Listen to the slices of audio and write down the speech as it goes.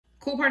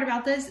Cool part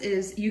about this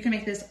is you can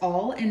make this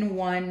all in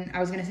one, I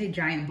was gonna say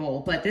giant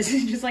bowl, but this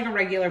is just like a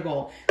regular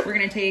bowl. We're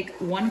gonna take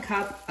 1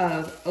 cup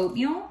of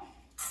oatmeal.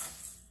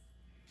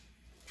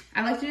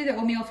 I like to do the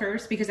oatmeal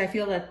first because I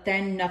feel that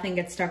then nothing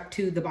gets stuck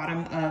to the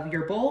bottom of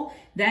your bowl.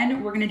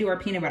 Then we're gonna do our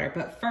peanut butter.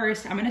 But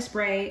first, I'm gonna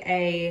spray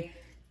a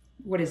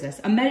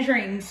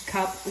measuring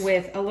cup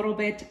with a little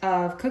bit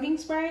of cooking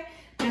spray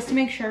just to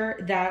make sure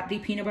that the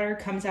peanut butter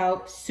comes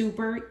out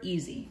super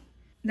easy.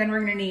 Then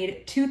we're gonna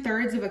need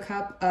 2/3 of a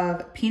cup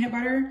of peanut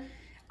butter.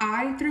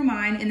 I threw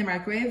mine in the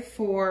microwave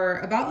for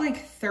about like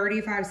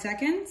 35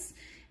 seconds.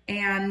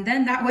 And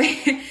then that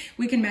way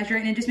we can measure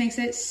it, and it just makes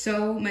it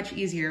so much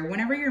easier.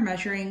 Whenever you're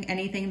measuring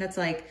anything that's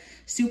like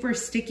super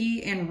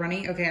sticky and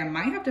runny, okay, I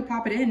might have to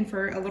pop it in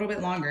for a little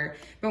bit longer,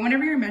 but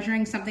whenever you're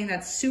measuring something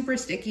that's super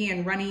sticky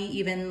and runny,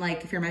 even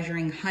like if you're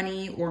measuring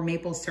honey or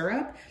maple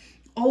syrup,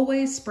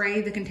 always spray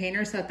the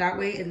container so that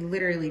way it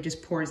literally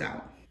just pours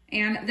out.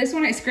 And this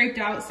one I scraped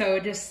out, so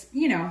just,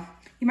 you know,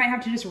 you might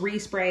have to just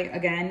respray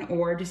again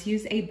or just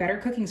use a better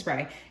cooking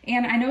spray.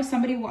 And I know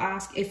somebody will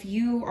ask if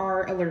you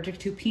are allergic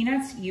to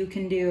peanuts, you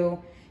can do,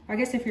 I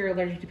guess if you're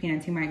allergic to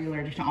peanuts, you might be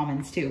allergic to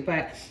almonds too,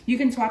 but you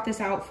can swap this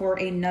out for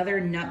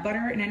another nut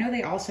butter. And I know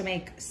they also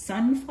make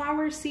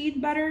sunflower seed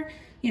butter,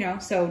 you know,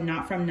 so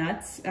not from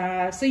nuts.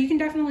 So you can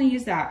definitely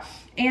use that.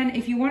 And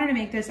if you wanted to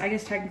make this, I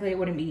guess technically it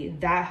wouldn't be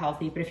that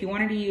healthy, but if you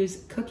wanted to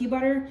use cookie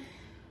butter,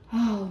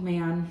 oh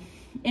man,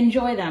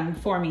 enjoy them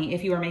for me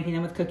if you are making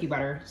them with cookie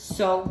butter.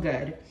 So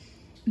good.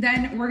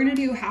 Then we're gonna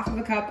do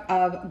 1/2 cup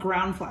of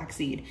ground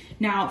flaxseed.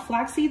 Now,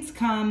 flax seeds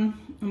come,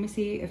 let me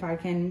see if I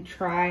can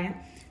try.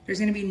 There's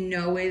gonna be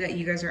no way that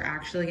you guys are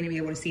actually gonna be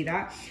able to see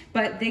that,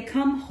 but they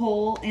come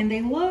whole and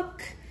they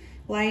look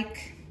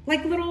like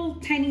little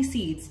tiny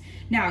seeds.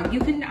 Now,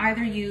 you can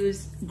either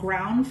use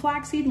ground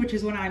flaxseed, which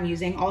is what I'm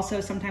using, also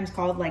sometimes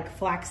called like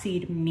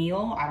flaxseed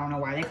meal. I don't know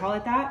why they call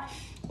it that.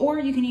 Or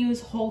you can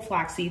use whole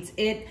flax seeds.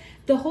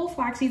 The whole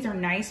flax seeds are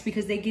nice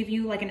because they give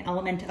you like an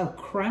element of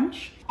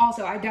crunch.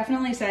 Also, I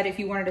definitely said if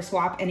you wanted to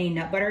swap any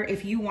nut butter,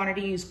 if you wanted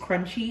to use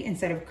crunchy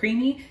instead of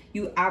creamy,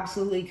 you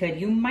absolutely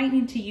could. You might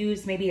need to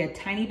use maybe a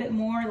tiny bit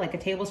more, like a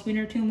tablespoon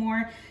or 2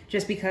 more,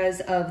 just because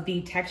of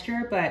the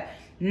texture, but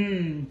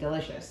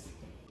delicious.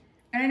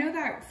 And I know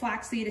that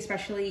flaxseed,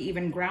 especially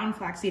even ground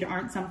flaxseed,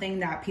 aren't something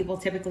that people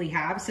typically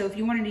have. So if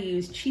you wanted to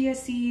use chia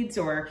seeds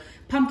or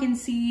pumpkin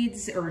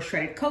seeds or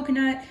shredded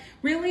coconut,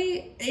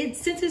 really,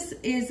 since this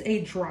is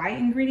a dry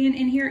ingredient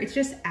in here, it's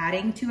just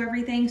adding to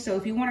everything. So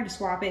if you wanted to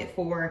swap it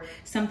for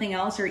something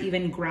else or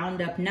even ground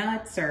up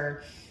nuts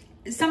or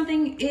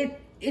something,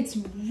 it's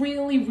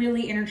really,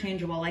 really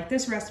interchangeable. Like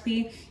this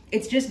recipe,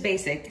 it's just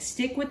basic.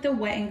 Stick with the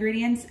wet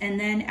ingredients and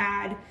then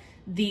add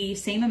the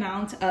same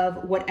amount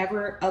of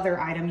whatever other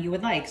item you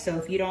would like. So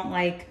if you don't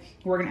like,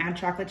 we're gonna add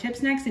chocolate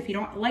chips next. If you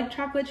don't like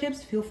chocolate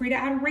chips, feel free to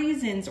add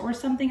raisins or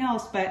something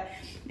else. But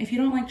if you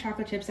don't like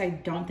chocolate chips, I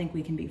don't think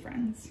we can be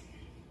friends.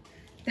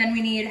 Then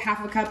we need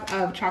 1/2 cup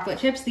of chocolate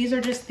chips. These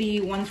are just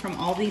the ones from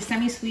Aldi,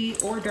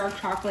 semi-sweet or dark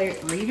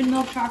chocolate or even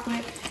milk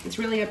chocolate. It's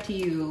really up to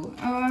you.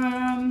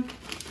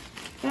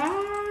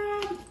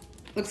 That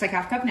looks like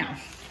 1/2 cup now.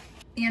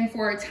 And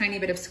for a tiny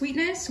bit of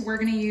sweetness, we're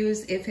gonna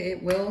use, if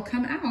it will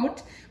come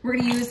out, we're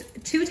gonna use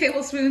 2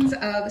 tablespoons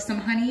of some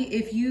honey.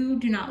 If you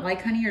do not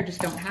like honey or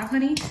just don't have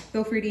honey,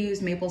 feel free to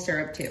use maple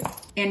syrup too.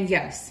 And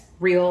yes,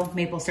 real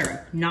maple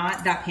syrup,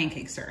 not that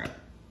pancake syrup.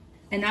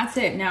 And that's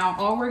it. Now,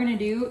 all we're gonna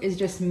do is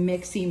just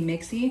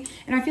mixy.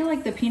 And I feel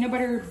like the peanut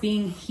butter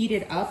being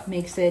heated up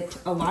makes it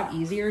a lot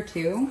easier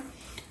too.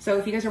 So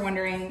if you guys are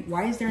wondering,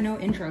 why is there no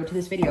intro to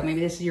this video?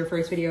 Maybe this is your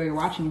first video you're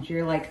watching and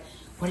you're like,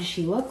 what does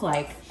she look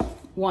like?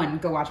 1,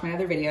 go watch my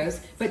other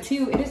videos, but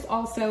 2, it is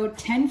also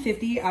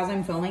 10:50 as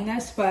I'm filming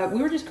this, but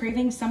we were just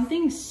craving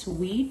something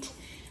sweet,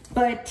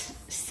 but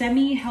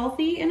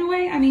semi-healthy in a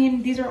way. I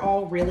mean, these are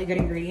all really good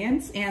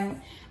ingredients,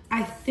 and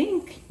I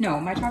think, no,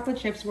 my chocolate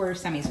chips were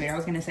semi-sweet. I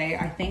was gonna say,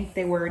 I think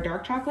they were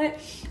dark chocolate,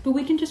 but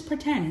we can just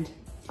pretend.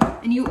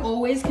 And you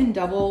always can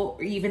double,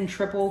 or even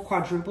triple,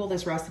 quadruple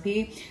this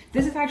recipe.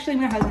 This is actually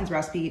my husband's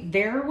recipe.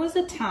 There was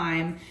a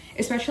time,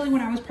 especially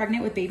when I was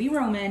pregnant with baby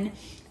Roman,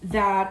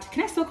 that,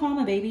 can I still call him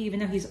a baby even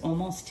though he's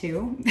almost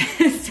 2?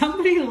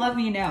 Somebody let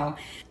me know.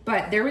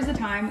 But there was a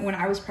time when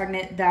I was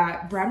pregnant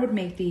that Brad would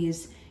make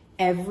these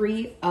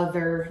every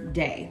other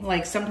day.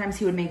 Like sometimes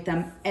he would make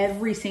them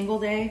every single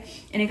day.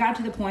 And it got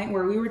to the point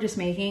where we were just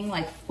making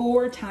like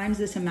 4 times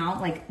this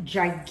amount, like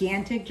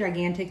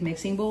gigantic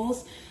mixing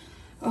bowls.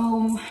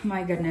 Oh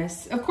my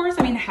goodness. Of course,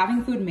 I mean,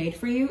 having food made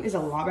for you is a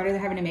lot better than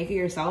having to make it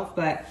yourself,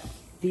 but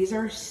these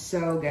are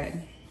so good.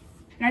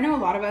 And I know a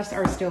lot of us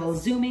are still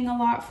Zooming a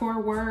lot for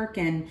work,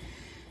 and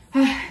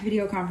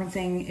video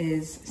conferencing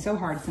is so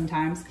hard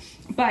sometimes,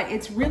 but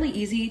it's really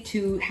easy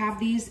to have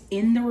these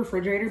in the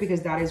refrigerator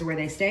because that is where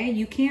they stay.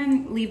 You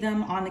can leave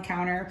them on the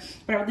counter,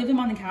 but I would leave them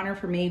on the counter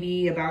for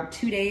maybe about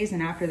 2 days,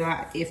 and after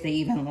that, if they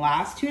even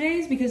last 2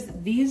 days, because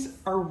these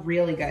are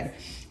really good.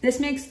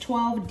 This makes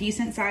 12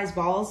 decent sized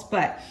balls,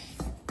 but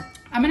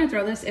I'm gonna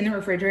throw this in the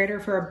refrigerator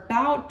for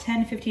about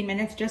 10-15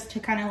 minutes just to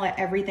kind of let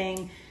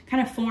everything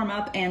kind of form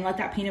up and let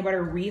that peanut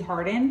butter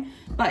re-harden.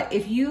 But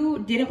if you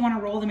didn't want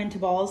to roll them into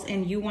balls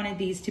and you wanted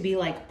these to be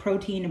like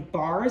protein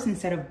bars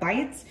instead of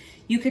bites,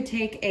 you could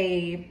take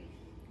a,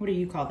 what do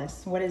you call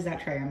this? What is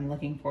that tray I'm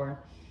looking for?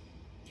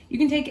 You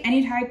can take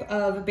any type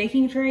of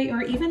baking tray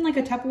or even like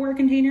a Tupperware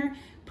container,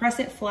 press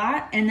it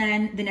flat, and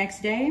then the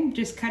next day,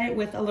 just cut it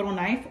with a little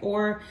knife,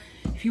 or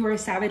if you were a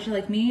savage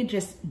like me,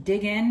 just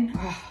dig in.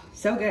 Oh,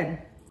 so good.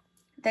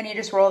 Then you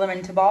just roll them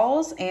into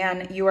balls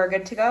and you are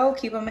good to go.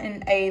 Keep them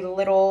in a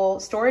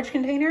little storage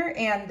container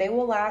and they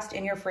will last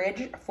in your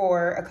fridge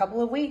for a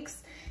couple of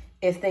weeks,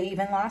 if they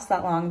even last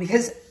that long,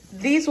 because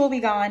these will be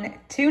gone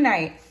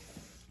tonight.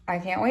 I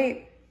can't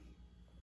wait.